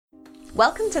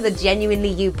Welcome to the Genuinely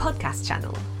You podcast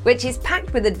channel, which is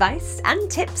packed with advice and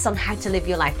tips on how to live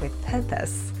your life with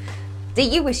purpose. Do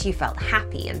you wish you felt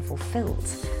happy and fulfilled?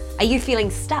 Are you feeling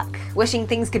stuck, wishing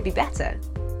things could be better?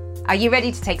 Are you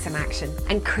ready to take some action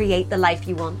and create the life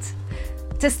you want?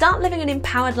 To start living an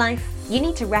empowered life, you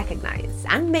need to recognize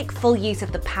and make full use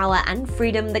of the power and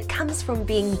freedom that comes from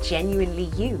being genuinely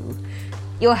you.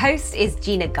 Your host is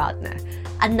Gina Gardner,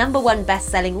 a #1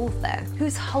 best-selling author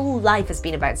whose whole life has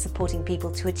been about supporting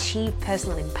people to achieve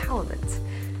personal empowerment,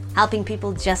 helping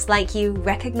people just like you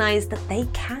recognize that they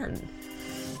can.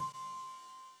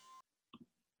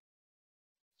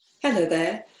 Hello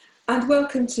there, and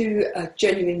welcome to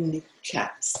Genuinely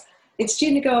Chats. It's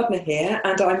Gina Gardner here,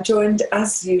 and I'm joined,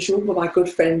 as usual, by my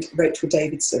good friend Rachel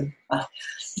Davidson.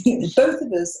 Both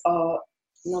of us are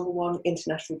 #1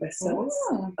 international bestsellers.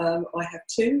 I have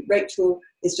 2. Rachel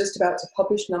is just about to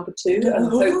publish #2,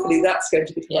 and hopefully that's going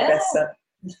to become a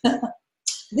bestseller.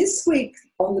 This week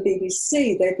on the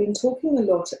BBC, they've been talking a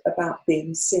lot about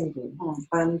being single,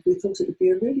 and we thought it would be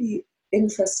a really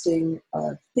interesting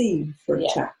theme for a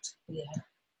chat.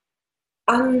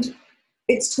 And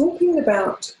it's talking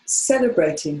about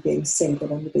celebrating being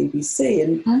single on the BBC,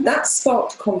 and that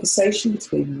sparked a conversation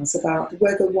between us about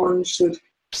whether one should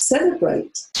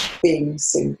celebrate being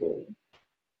single,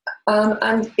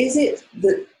 and is it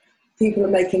that people are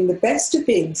making the best of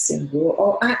being single,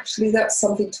 or actually that's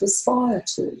something to aspire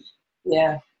to?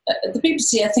 Yeah, the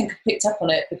BBC I think picked up on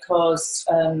it because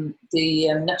the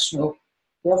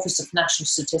Office of National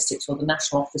Statistics, or the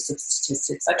National Office of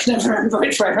Statistics, I can never remember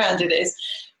which way around it is,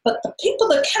 but the people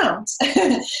that count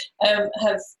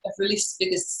have released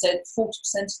figures that said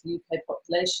 40% of the UK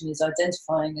population is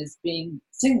identifying as being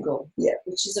single,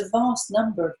 which is a vast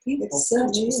number of people. It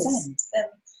certainly 40%.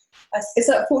 Is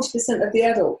that 40% of the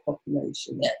adult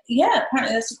population? Yeah,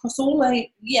 apparently that's across all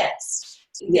age. Yes.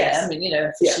 Yeah, I mean,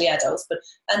 officially adults,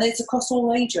 and it's across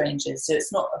all age ranges, so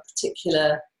it's not a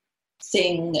particular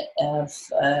thing of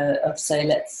say,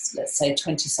 let's say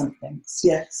 20-somethings.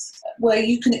 Yes. Where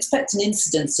you can expect an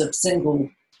incidence of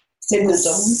singledom. In the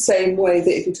same way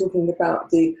that if you're talking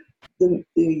about the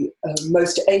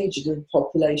most aged of the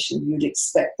population, you'd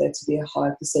expect there to be a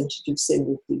higher percentage of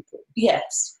single people.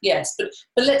 Yes, but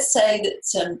let's say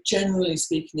that generally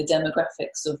speaking, the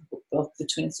demographics of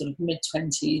between sort of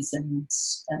mid-20s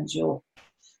and your,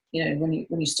 when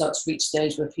you start to reach the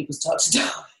age where people start to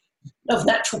die of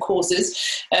natural causes,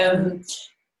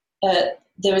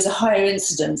 there is a higher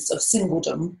incidence of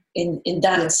singledom in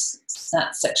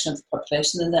that section of the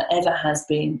population than there ever has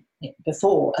been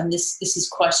before. And this is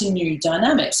quite a new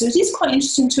dynamic. So it is quite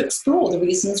interesting to explore the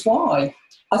reasons why.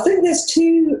 I think there's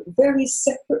 2 very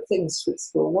separate things to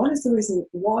explore. One is the reason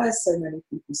why are so many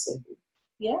people single.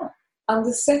 Yeah. And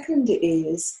the second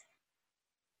is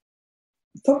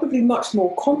probably much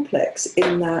more complex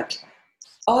in that,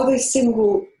 are they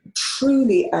single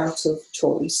truly out of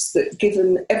choice, that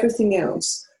given everything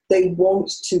else, they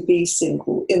want to be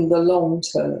single in the long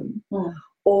term?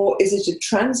 Or is it a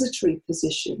transitory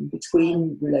position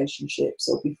between relationships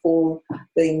or before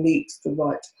they meet the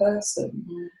right person?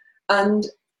 And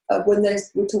when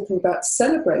we're talking about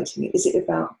celebrating it, is it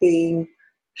about being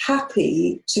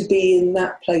happy to be in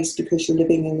that place because you're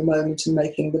living in the moment and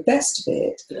making the best of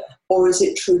it? Or is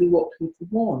it truly what people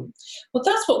want? Well,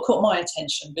 that's what caught my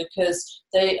attention, because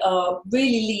they are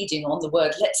really leading on the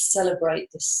word, let's celebrate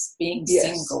this being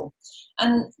single.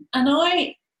 And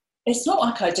it's not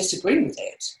like I disagree with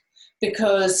it,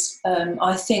 because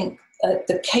I think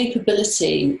the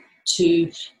capability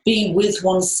to be with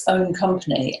one's own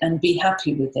company and be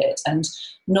happy with it and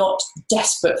not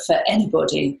desperate for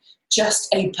anybody,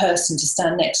 just a person to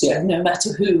stand next to, no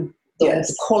matter who,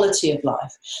 the quality of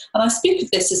life. And I speak of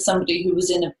this as somebody who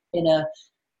was in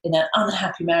an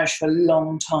unhappy marriage for a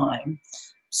long time.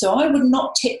 So I would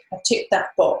not tick that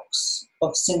box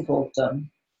of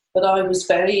singledom, but I was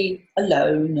very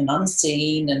alone and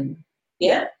unseen, and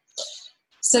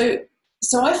So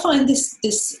I find this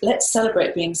let's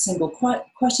celebrate being single quite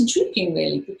intriguing,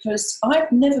 really, because I've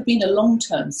never been a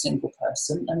long-term single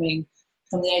person. I mean,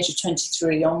 from the age of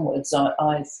 23 onwards,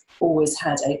 I've always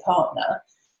had a partner.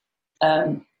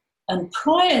 And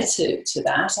prior to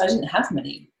that, I didn't have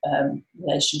many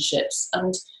relationships,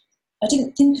 and I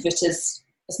didn't think of it as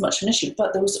much of an issue,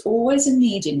 but there was always a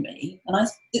need in me, and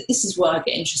this is where I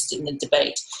get interested in the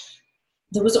debate.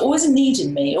 There was always a need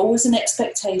in me, always an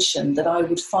expectation that I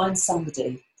would find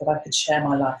somebody that I could share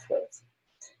my life with.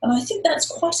 And I think that's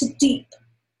quite a deep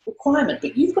requirement,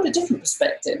 but you've got a different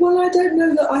perspective. Well, I don't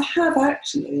know that I have,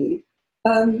 actually.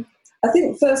 I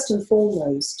think first and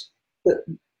foremost that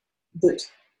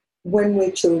when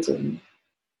we're children,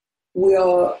 we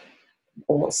are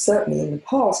or certainly in the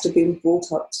past, have been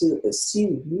brought up to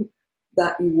assume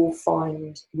that you will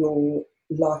find your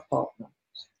life partner.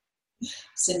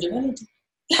 Cinderella.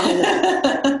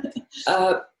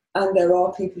 And there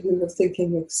are people who are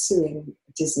thinking of suing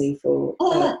Disney for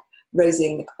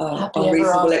raising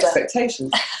unreasonable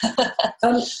expectations.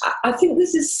 I think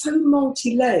this is so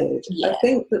multi-layered. Yeah. I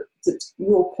think that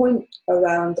your point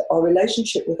around our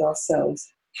relationship with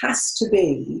ourselves has to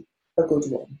be a good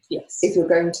one. Yes. If you're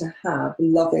going to have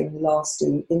loving,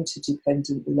 lasting,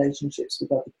 interdependent relationships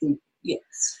with other people.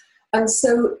 Yes. And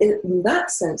so in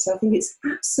that sense, I think it's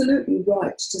absolutely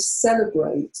right to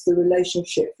celebrate the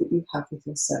relationship that you have with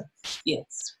yourself.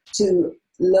 Yes. To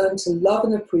learn to love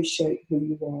and appreciate who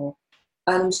you are,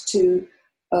 and to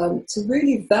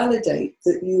really validate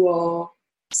that you are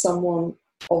someone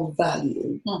of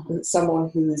value, someone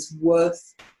who is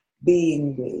worth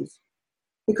being with.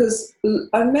 Because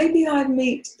maybe I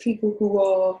meet people who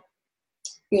are,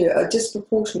 a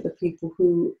disproportionate of people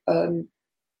who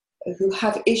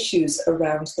have issues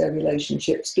around their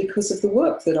relationships because of the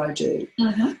work that I do.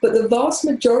 But the vast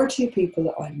majority of people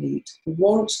that I meet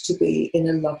want to be in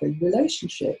a loving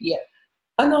relationship. Yeah.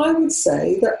 And I would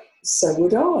say that so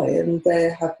would I. And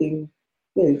there have been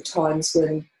times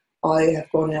when I have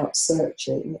gone out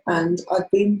searching and I've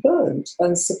been burnt.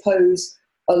 And suppose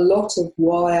a lot of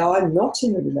why I'm not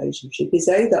in a relationship is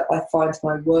that I find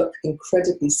my work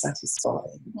incredibly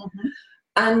satisfying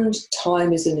and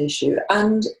time is an issue.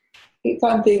 And if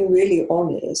I'm being really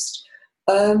honest,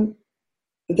 that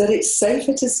it's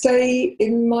safer to stay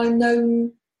in my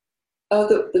known,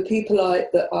 the people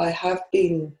that I have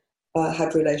been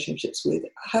had relationships with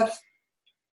have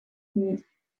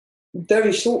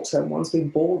very short-term ones been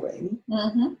boring,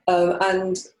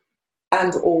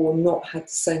 and or not had the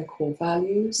same core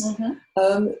values.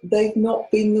 They've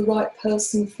not been the right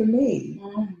person for me.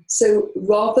 So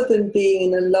rather than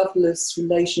being in a loveless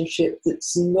relationship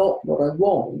that's not what I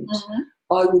want,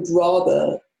 I would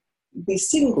rather be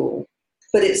single.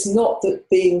 But it's not that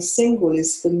being single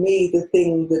is for me the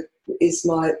thing that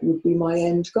would be my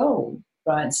end goal.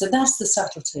 Right, so that's the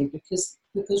subtlety, because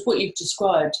what you've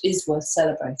described is worth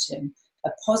celebrating.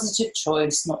 A positive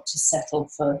choice not to settle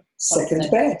for second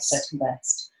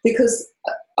best. Because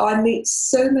I meet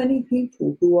so many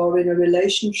people who are in a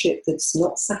relationship that's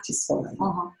not satisfying,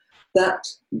 that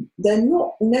they're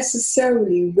not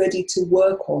necessarily ready to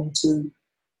work on to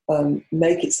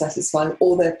make it satisfying,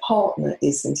 or their partner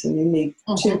isn't, and you need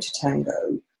two to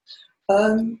tango.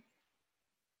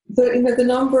 But the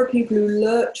number of people who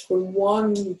lurch from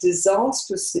one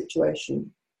disastrous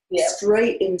situation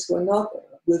straight into another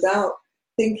without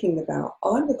thinking about,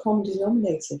 I'm the common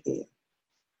denominator here.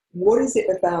 What is it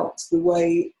about the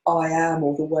way I am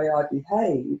or the way I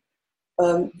behave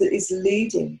that is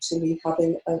leading to me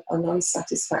having an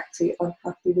unsatisfactory,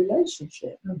 unhappy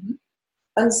relationship?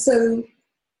 And so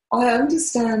I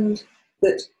understand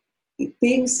that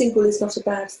being single is not a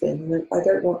bad thing. I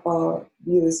don't want our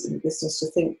viewers and listeners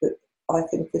to think that I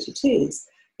think that it is.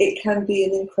 It can be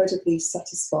an incredibly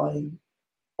satisfying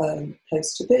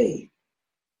place to be.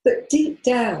 But deep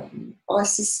down, I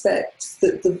suspect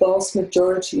that the vast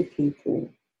majority of people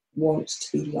want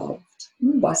to be loved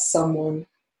by someone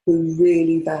who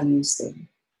really values them.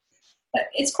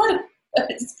 It's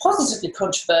it's positively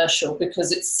controversial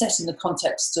because it's set in the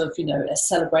context of, a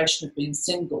celebration of being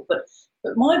single. But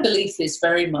my belief is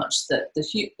very much that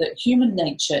that human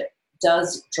nature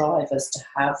does drive us to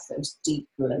have those deep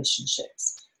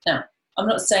relationships. Now, I'm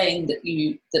not saying that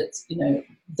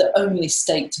the only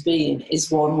state to be in is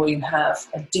one where you have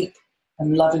a deep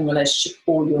and loving relationship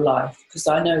all your life, because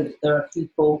I know that there are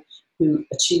people who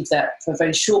achieve that for a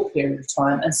very short period of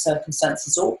time, and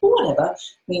circumstances or whatever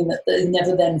mean that they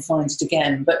never then find it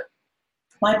again. But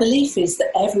my belief is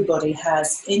that everybody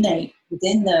has innate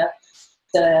within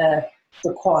their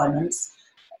requirements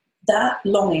that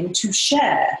longing to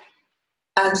share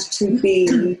and to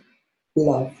be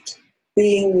loved.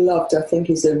 Being loved, I think,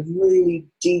 is a really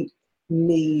deep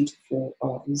need for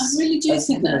us. I really do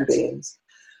think human beings.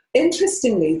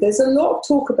 Interestingly, there's a lot of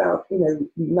talk about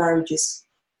marriages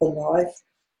for life,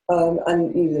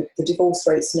 and the divorce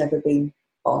rate's never been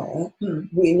higher.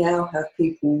 We now have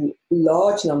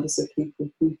large numbers of people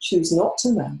who choose not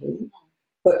to marry,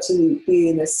 but to be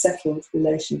in a settled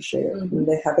relationship, and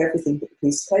they have everything but a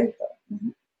piece of paper.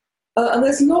 And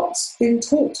there's lots been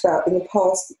talked about in the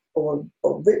past or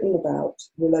written about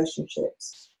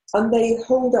relationships, and they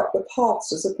hold up the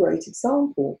past as a great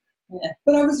example.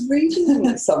 But I was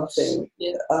reading something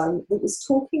that was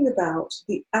talking about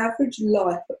the average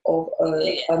life of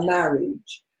a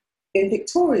marriage in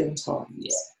Victorian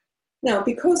times. Now,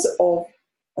 because of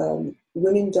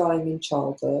women dying in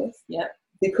childbirth, Yep.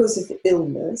 because of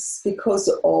illness, because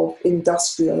of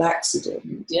industrial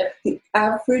accident. Yep. The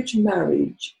average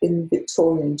marriage in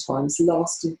Victorian times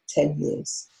lasted 10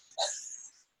 years.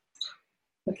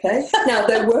 Okay? Now,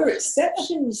 there were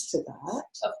exceptions to that.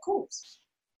 Of course.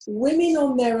 Women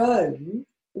on their own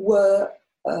were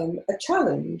a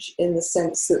challenge in the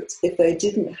sense that if they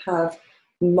didn't have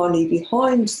money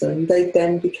behind them, they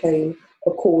then became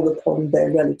a call upon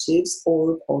their relatives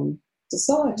or upon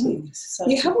society.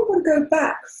 You haven't got to go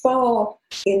back far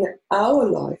in our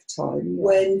lifetime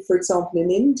when, for example,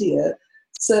 in India,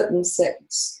 certain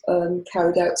sects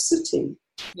carried out sutti,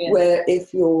 where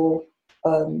if your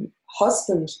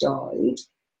husband died,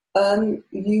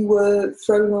 you were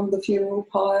thrown on the funeral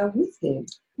pyre with him.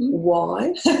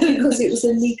 Why? Because it was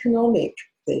an economic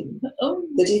thing.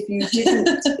 That if you didn't,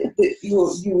 that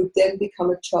you would then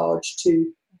become a charge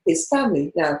to his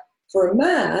family. Now, for a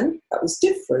man, that was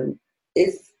different.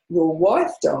 If your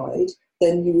wife died,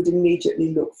 then you would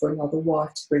immediately look for another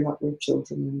wife to bring up your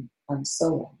children and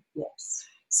so on. Yes.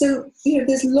 So,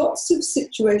 there's lots of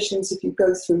situations, if you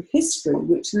go through history,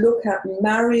 which look at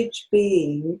marriage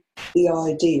being the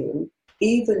ideal,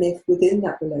 even if within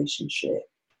that relationship,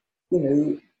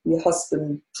 your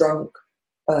husband drunk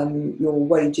your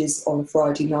wages on a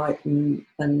Friday night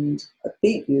and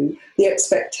beat you, the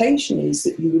expectation is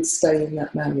that you would stay in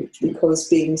that marriage, because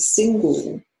being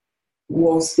single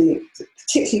was,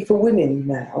 particularly for women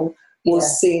now,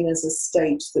 was seen as a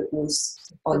state that was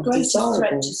undesirable. The greatest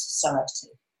threat to society.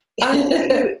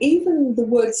 And even the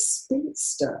word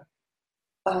spinster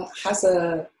has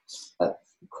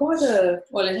quite a...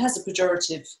 Well, it has a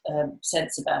pejorative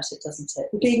sense about it, doesn't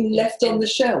it? Being left on the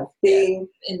shelf, being...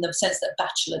 in the sense that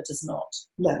bachelor does not.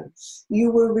 No.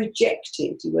 You were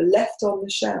rejected, you were left on the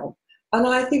shelf. And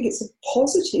I think it's a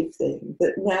positive thing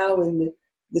that now in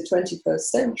the 21st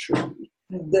century,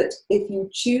 that if you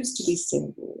choose to be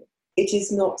single, it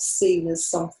is not seen as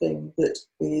something that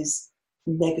is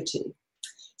negative.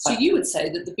 So you would say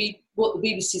that what the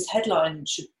BBC's headline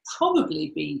should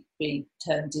probably be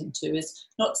turned into is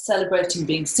not celebrating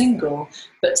being single,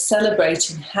 but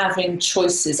celebrating having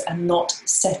choices and not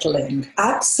settling.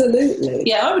 Absolutely.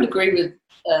 Yeah, I would agree with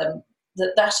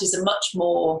that is a much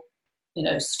more,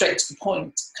 straight to the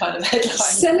point kind of headline.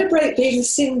 Celebrate being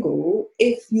single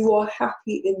if you are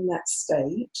happy in that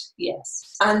state.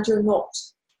 Yes. And you're not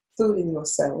fooling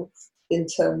yourself in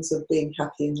terms of being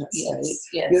happy in that state.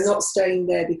 Yes. You're not staying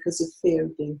there because of fear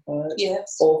of being hurt,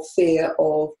 or fear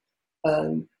of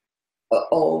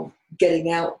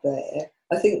getting out there.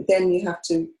 I think then you have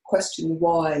to question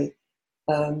why,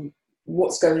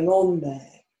 what's going on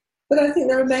there. But I think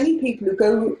there are many people who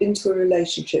go into a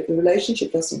relationship, the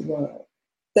relationship doesn't work.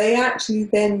 They actually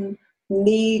then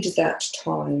need that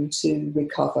time to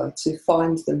recover, to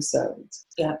find themselves,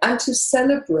 and to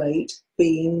celebrate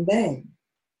being them.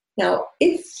 Now,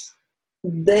 if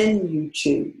then you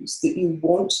choose that you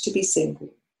want to be single,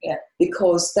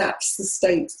 because that's the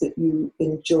state that you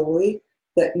enjoy,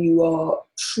 that you are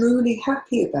truly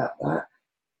happy about that,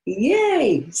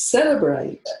 yay,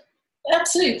 celebrate.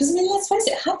 Absolutely, because let's face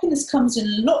it, happiness comes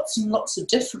in lots and lots of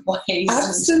different ways.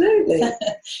 Absolutely.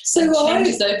 So it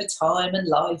changes over time and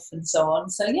life and so on.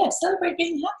 So celebrate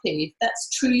being happy, if that's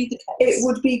truly the case. It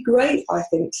would be great, I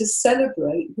think, to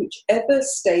celebrate whichever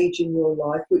stage in your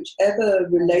life, whichever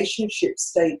relationship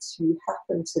state you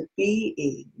happen to be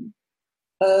in,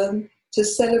 to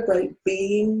celebrate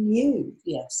being you.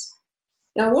 Yes.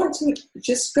 Now, I want to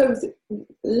just go with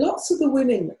lots of the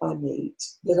women I meet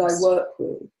that I work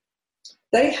with.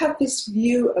 They have this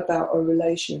view about a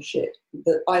relationship,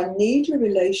 that I need a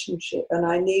relationship and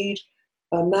I need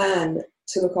a man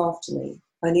to look after me.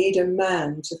 I need a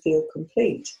man to feel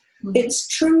complete. Mm-hmm. It's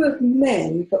true of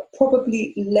men, but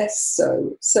probably less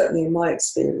so, certainly in my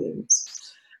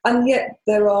experience. And yet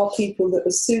there are people that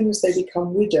as soon as they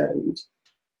become widowed,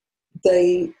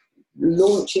 they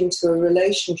launch into a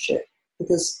relationship,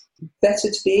 because better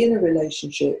to be in a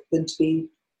relationship than to be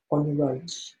on your own.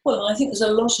 Well, I think there's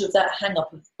a lot of that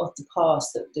hang-up of the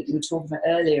past that you were talking about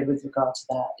earlier with regard to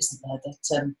that, isn't there?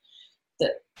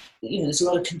 That there's a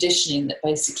lot of conditioning that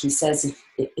basically says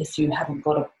if you haven't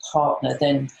got a partner,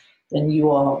 then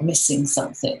you are missing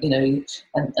something,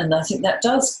 and I think that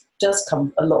does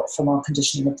come a lot from our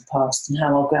conditioning of the past and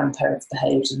how our grandparents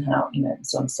behaved and how, and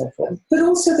so on and so forth. But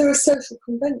also there are social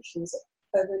conventions.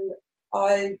 I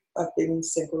mean, I've been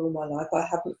single all my life. I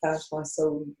haven't found my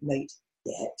soul mate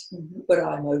yet, but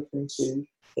I'm open to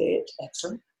it.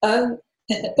 Excellent.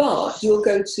 But you'll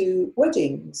go to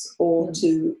weddings or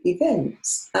to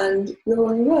events and you're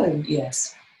on your own.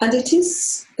 Yes. And it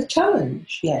is a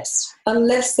challenge. Yes.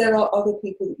 Unless there are other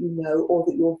people that you know, or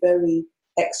that you're very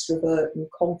extrovert and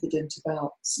confident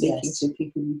about speaking to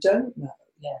people you don't know.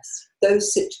 Yes.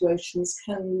 Those situations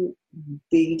can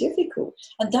be difficult.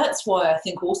 And that's why I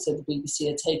think also the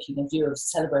BBC are taking a view of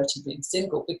celebrating being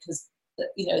single, because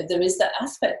there is that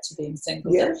aspect to being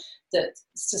single that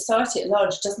society at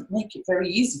large doesn't make it very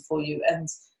easy for you, and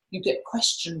you get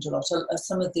questioned a lot.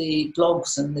 Some of the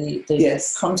blogs and the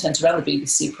content around the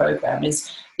BBC programme is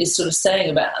sort of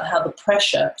saying about how the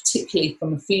pressure, particularly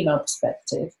from a female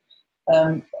perspective,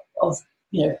 of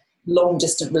long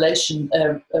distant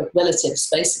relatives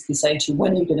basically saying to you,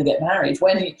 when are you going to get married?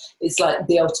 It's like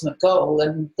the ultimate goal,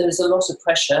 and there's a lot of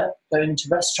pressure going to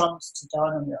restaurants to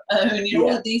dine on your own,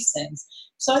 all of these things.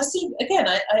 So I see, again,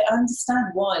 I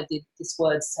understand why this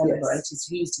word celebrate is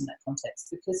used in that context,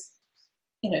 because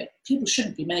people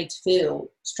shouldn't be made to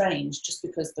feel strange just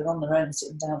because they're on their own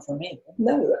sitting down for a meal.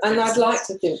 No, and I'd like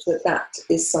to think that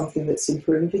is something that's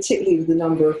improving, particularly with the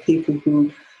number of people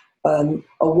who are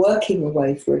working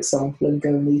away, for example, and go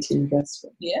and eat in a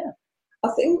restaurant. Yeah. I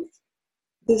think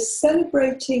the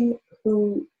celebrating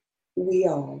who we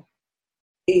are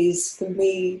is, for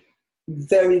me,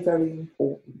 very, very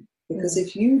important. Because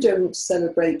if you don't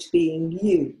celebrate being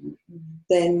you,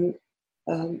 then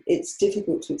it's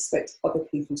difficult to expect other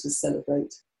people to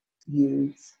celebrate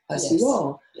you as you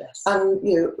are. Yes. And,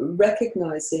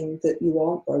 recognising that you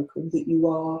aren't broken, that you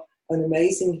are an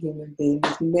amazing human being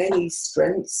with many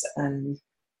strengths and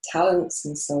talents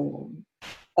and so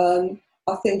on,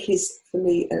 I think is, for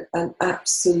me, an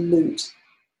absolute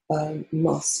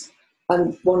must.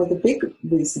 And one of the big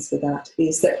reasons for that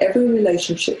is that every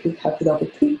relationship we have with other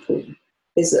people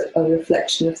is a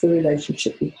reflection of the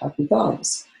relationship we have with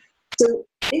us. So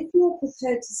if you're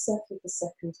prepared to settle for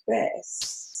second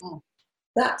best,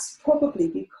 that's probably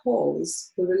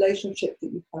because the relationship that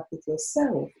you have with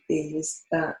yourself is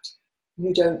that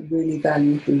you don't really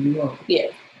value who you are.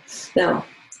 Yeah. Now,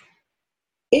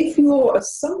 if your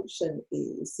assumption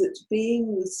is that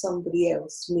being with somebody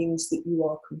else means that you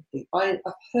are complete, I've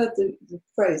heard the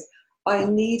phrase, I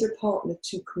need a partner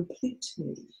to complete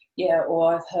me. Yeah,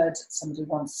 or I've heard somebody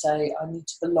once say, I need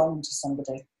to belong to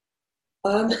somebody.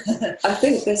 I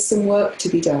think there's some work to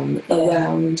be done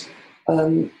around,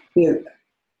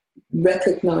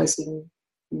 recognising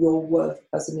your worth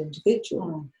as an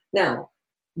individual. Now,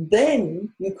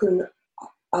 then you can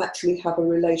actually have a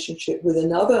relationship with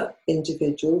another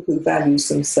individual who values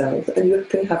themselves, and you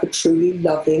can have a truly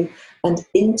loving and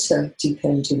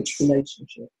interdependent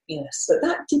relationship. Yes. But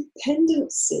that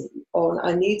dependency on,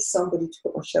 I need somebody to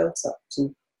put my shelves up,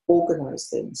 to organise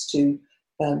things, to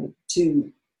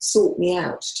sort me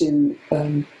out, to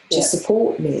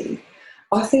support me,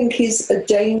 I think is a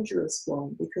dangerous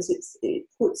one, because it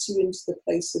puts you into the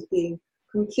place of being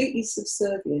completely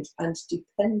subservient and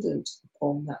dependent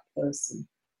upon that person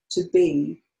to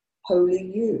be wholly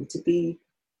you, to be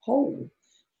whole.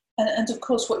 And of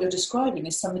course, what you're describing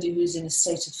is somebody who's in a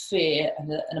state of fear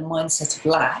and a mindset of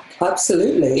lack.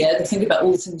 Absolutely. Yeah, they think about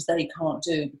all the things they can't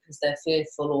do because they're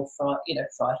fearful or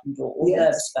frightened or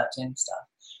nervous about doing stuff.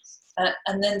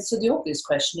 And then, so the obvious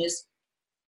question is,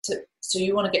 so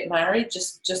you want to get married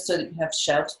just so that you have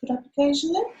shelves put up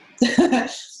occasionally?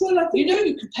 Well, I think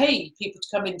you can pay people to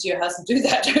come into your house and do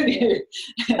that, don't you?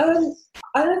 And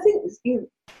I think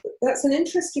that's an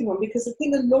interesting one, because I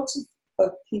think a lot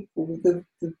of people, the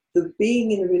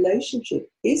being in a relationship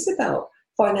is about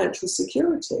financial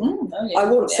security. I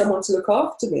want someone to look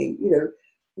after me.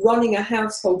 Running a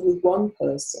household with one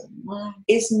person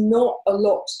is not a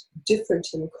lot different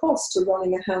in cost to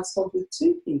running a household with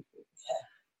two people.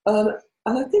 And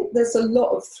I think there's a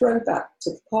lot of throwback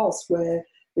to the past where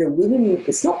women,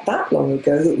 it's not that long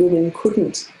ago that women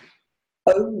couldn't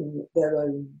own their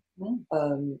own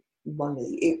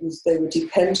money. They were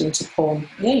dependent upon.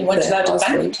 Yeah, you weren't allowed a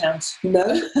bank account. No,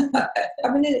 I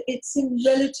mean it's in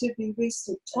relatively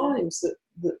recent times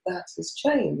that has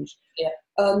changed. Yeah.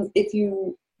 If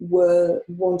you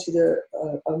wanted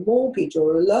a mortgage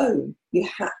or a loan, you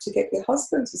had to get your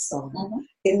husband to sign.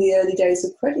 In the early days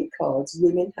of credit cards,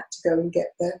 women had to go and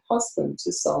get their husband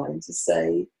to sign to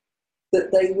say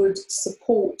that they would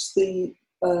support the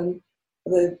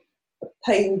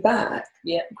paying back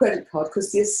credit card,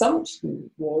 because the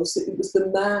assumption was that it was the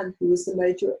man who was the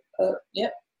major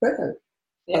credit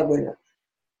winner.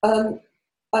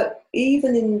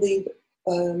 Even in the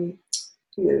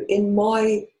in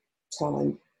my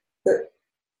time, that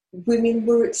women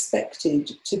were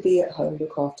expected to be at home,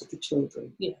 look after the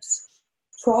children. Yes.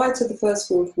 Prior to the First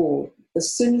World War,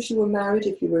 as soon as you were married,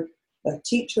 if you were a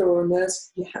teacher or a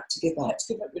nurse, you had to give You up. had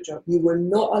to give up your job. You were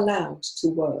not allowed to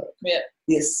work. Yeah.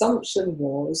 The assumption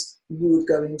was you would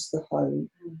go into the home.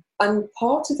 And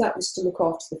part of that was to look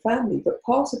after the family, but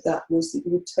part of that was that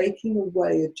you were taking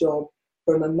away a job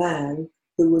from a man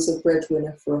who was a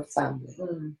breadwinner for a family.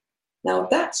 Now,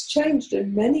 that's changed,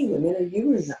 and many women, and you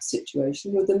were in that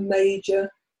situation, were the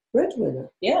major breadwinner.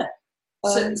 Yeah.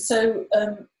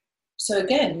 So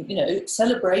again, you know,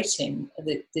 celebrating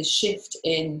the shift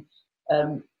in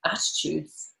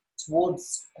attitudes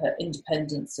towards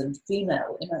independence and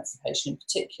female emancipation in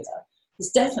particular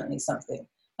is definitely something.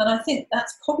 And I think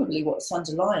that's probably what's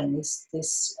underlying this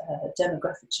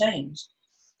demographic change,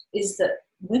 is that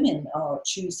women are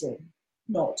choosing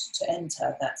not to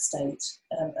enter that state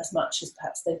as much as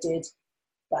perhaps they did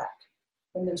back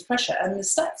when there was pressure. And the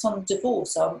stats on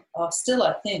divorce are still,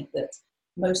 I think, that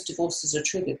most divorces are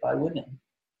triggered by women.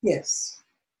 Yes.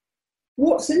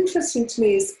 What's interesting to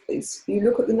me is you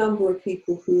look at the number of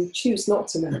people who choose not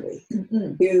to marry,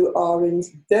 who are in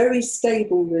very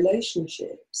stable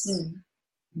relationships,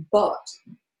 but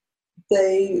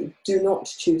they do not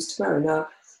choose to marry. Now,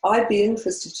 I'd be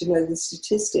interested to know the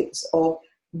statistics of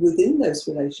within those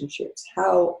relationships,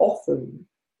 how often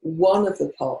one of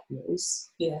the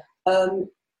partners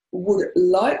would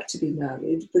like to be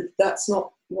married, but that's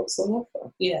not what's on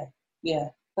offer. Yeah.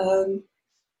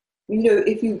 You know,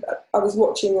 I was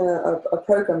watching a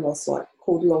program last night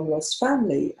called Long Lost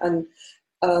Family, and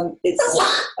it's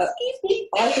Excuse me.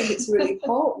 I think it's really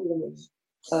heartwarming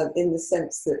in the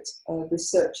sense that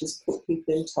researchers put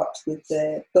people in touch with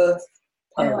their birth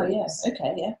parents. Oh, yeah.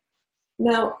 Okay, yeah.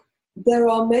 Now, there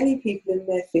are many people in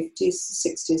their 50s,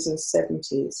 60s and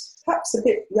 70s, perhaps a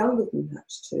bit younger than that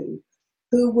too,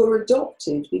 who were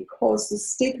adopted because the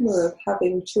stigma of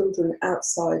having children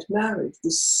outside marriage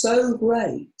was so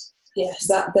great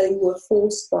that they were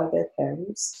forced by their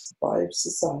parents, by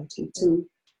society, to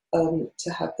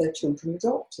have their children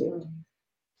adopted.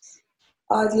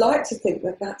 I'd like to think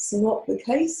that that's not the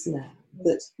case now,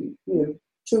 that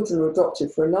children are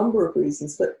adopted for a number of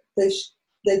reasons, but they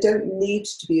don't need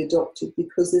to be adopted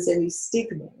because there's any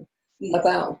stigma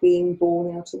about being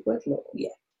born out of wedlock.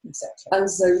 Yeah, exactly. And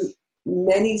so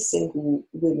many single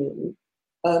women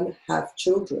have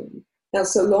children. Now,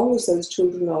 so long as those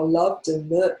children are loved and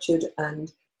nurtured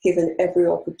and given every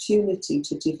opportunity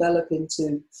to develop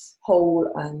into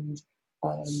whole and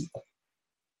vibrant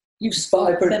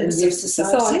and useful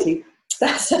society,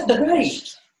 that's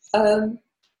great.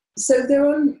 So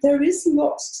there is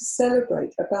lots to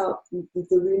celebrate about the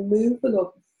removal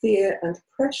of fear and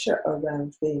pressure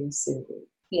around being single.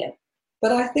 Yeah.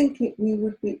 But I think it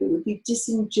would be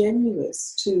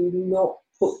disingenuous to not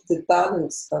put the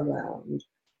balance around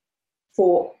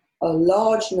for a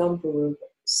large number of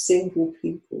single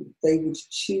people. They would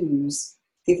choose,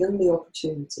 given the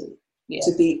opportunity,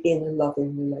 to be in a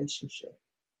loving relationship.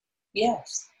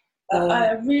 Yes.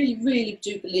 I really, really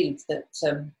do believe that,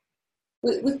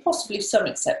 with possibly some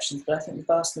exceptions, but I think the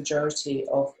vast majority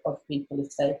of people,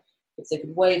 if they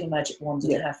could wave a magic wand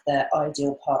and have their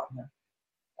ideal partner,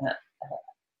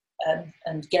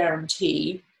 and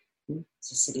guarantee,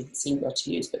 it's a silly word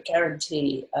to use, but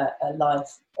guarantee a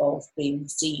life of being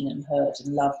seen and heard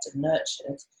and loved and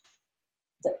nurtured,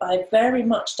 that I very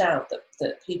much doubt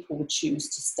that people would choose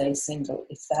to stay single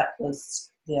if that was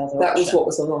the other option. That was what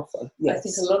was on offer, yes. I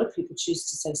think a lot of people choose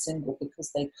to stay single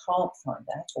because they can't find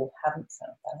that or haven't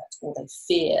found that, or they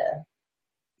fear,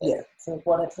 for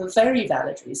very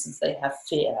valid reasons, they have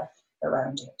fear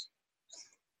around it.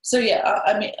 So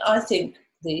I mean, I think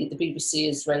the BBC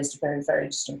has raised a very, very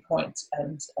interesting point,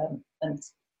 and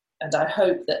I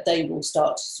hope that they will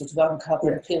start to sort of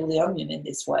uncover and peel the onion in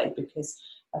this way, because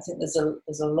I think there's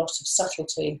a lot of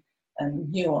subtlety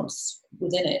and nuance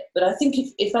within it. But I think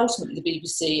if ultimately the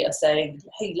BBC are saying,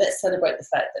 hey, let's celebrate the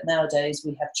fact that nowadays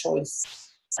we have choice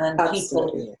and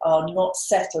people are not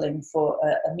settling for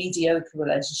a mediocre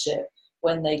relationship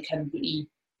when they can be,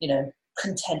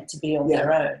 content to be on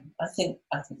their own. I think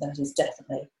that is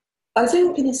definitely. I think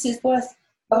happiness is worth.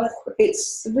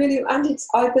 It's really, and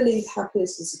I believe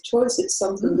happiness is a choice. It's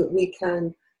something that we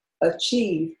can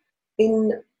achieve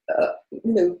in,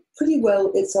 pretty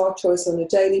well. It's our choice on a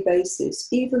daily basis.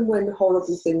 Even when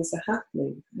horrible things are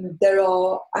happening, there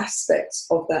are aspects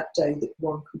of that day that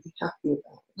one could be happy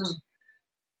about.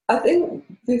 I think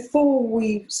before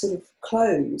we sort of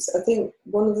close, I think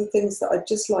one of the things that I'd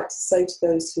just like to say to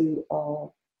those who are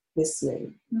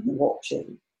listening,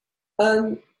 watching,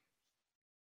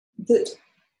 that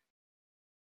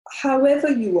however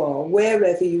you are,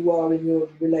 wherever you are in your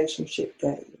relationship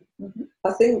game,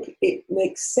 I think it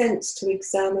makes sense to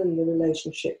examine the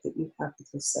relationship that you have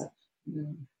with yourself.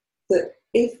 that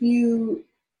if you,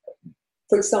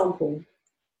 for example,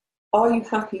 are you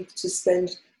happy to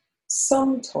spend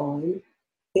some time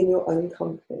in your own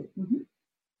company?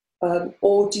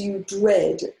 Or do you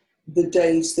dread the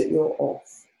days that you're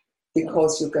off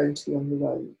because you're going to be on the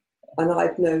road? And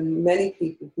I've known many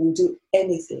people who will do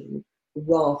anything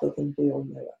rather than be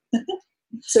on their own.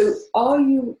 So are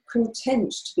you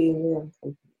content to be in your own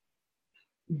company?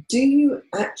 Do you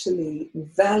actually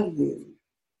value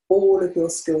all of your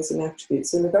skills and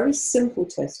attributes? And a very simple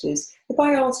test is, if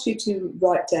I asked you to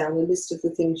write down a list of the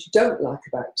things you don't like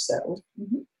about yourself,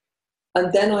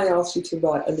 and then I asked you to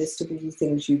write a list of all the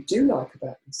things you do like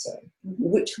about yourself,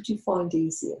 which would you find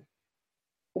easier?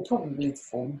 Well, probably the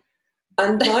former.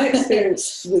 And my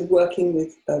experience with working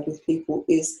with people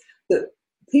is that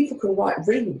people can write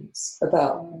reams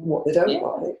about what they don't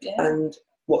like and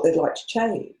what they'd like to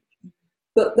change.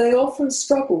 But they often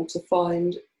struggle to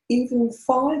find even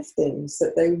 5 things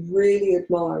that they really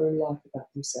admire and like about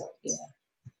themselves.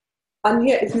 And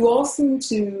yet, if you ask them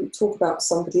to talk about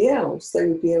somebody else, they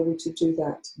would be able to do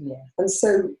that. And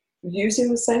so, using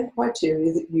the same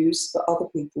criteria that you use for other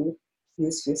people,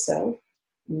 use for yourself,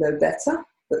 no better,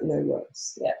 but no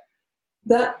worse.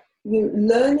 That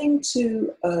learning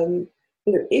to,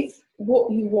 if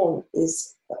what you want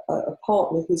is a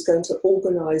partner who's going to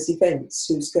organise events,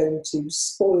 who's going to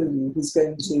spoil you, who's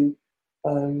going to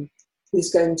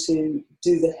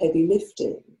do the heavy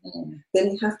lifting,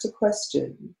 then you have to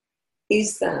question,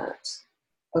 is that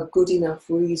a good enough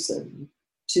reason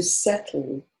to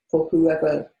settle for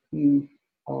whoever you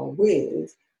are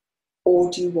with, or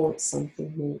do you want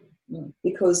something more?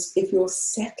 Because if you're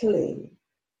settling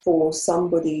for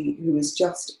somebody who is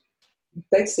just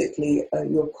basically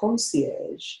your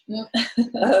concierge,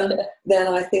 then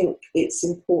I think it's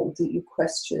important that you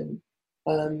question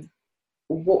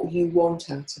what you want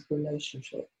out of a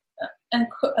relationship. And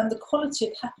the quality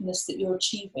of happiness that you're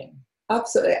achieving.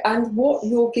 Absolutely. And what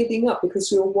you're giving up,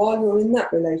 because while you're in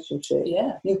that relationship,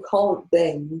 you can't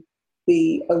then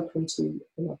be open to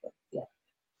another.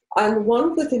 And one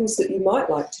of the things that you might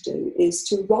like to do is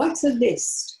to write a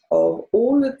list of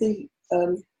all of the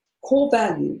core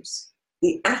values,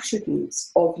 the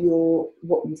attributes of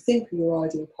what you think of your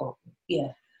ideal partner.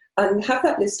 And have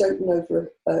that list open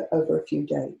over a few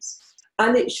days.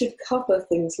 And it should cover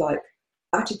things like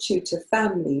attitude to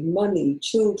family, money,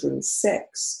 children,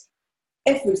 sex,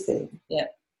 everything.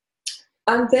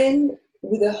 And then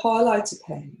with a highlighter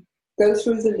pen, go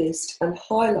through the list and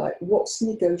highlight what's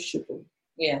negotiable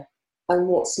and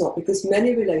what's not, because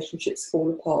many relationships fall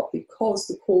apart because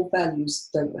the core values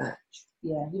don't match.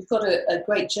 You've got a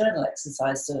great journal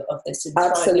exercise of this in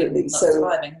Absolutely.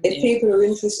 Thriving, if people are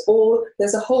interested, or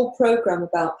there's a whole program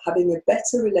about having a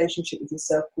better relationship with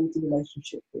yourself called the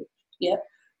Relationship Bridge.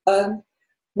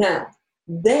 Now,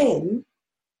 then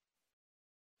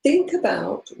think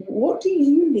about, what do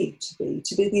you need to be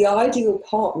the ideal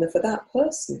partner for that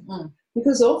person?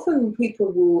 Because often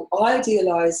people will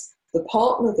idealise the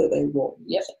partner that they want,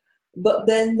 but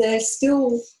then they're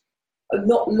still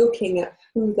not looking at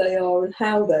who they are and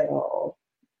how they are,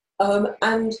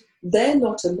 and they're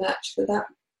not a match for that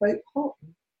great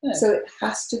partner. So it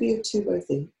has to be a two-way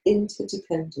thing,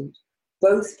 interdependent,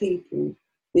 both people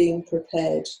being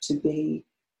prepared to be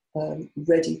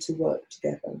ready to work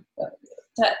together.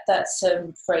 That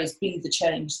phrase, be the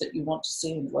change that you want to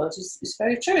see in the world, is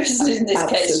very true, isn't it, in this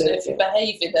case? If you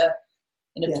behave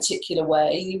in a particular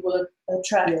way, you will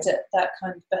attract that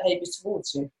kind of behaviour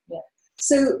towards you.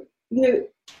 So,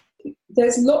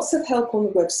 there's lots of help on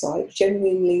the website,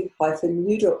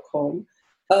 genuinely-you.com.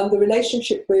 The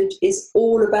Relationship Bridge is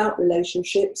all about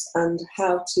relationships and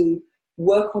how to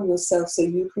work on yourself so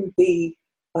you can be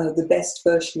the best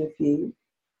version of you.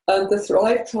 The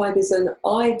Thrive Tribe is an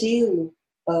ideal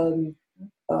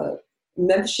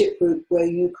membership group where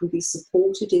you can be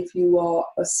supported if you are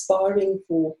aspiring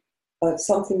for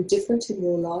something different in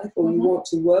your life, or you want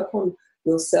to work on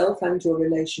yourself and your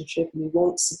relationship, and you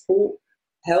want support,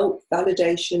 help,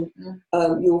 validation.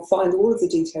 You'll find all of the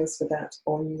details for that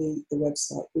on the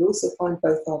website. You'll also find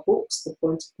both our books, The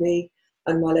Point of Me,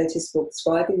 and my latest book,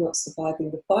 Thriving, Not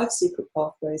Surviving, The 5 Secret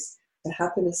Pathways to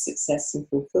Happiness, Success and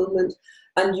Fulfillment.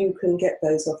 And you can get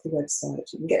those off the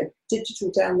website. You can get a digital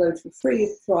download for free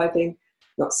of Thriving,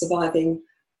 Not Surviving,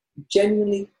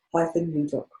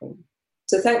 genuinely-you.com.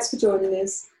 So thanks for joining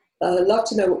us. Love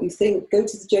to know what you think. Go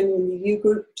to the Genuinely You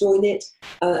group, join it,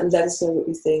 and let us know what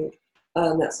you think.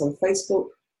 That's on Facebook.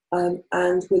 And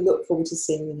we'll look forward to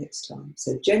seeing you next time.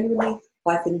 So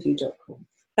genuinely-you.com.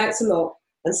 Thanks a lot,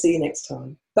 and see you next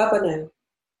time. Bye-bye now.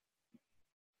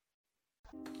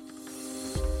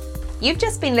 You've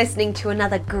just been listening to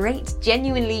another great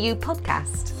Genuinely You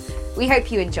podcast. We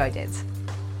hope you enjoyed it.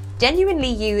 Genuinely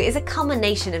You is a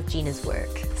culmination of Gina's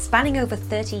work, spanning over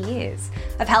 30 years,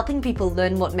 of helping people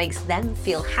learn what makes them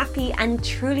feel happy and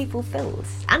truly fulfilled,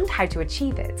 and how to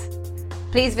achieve it.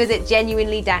 Please visit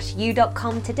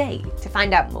genuinely-you.com today to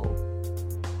find out more.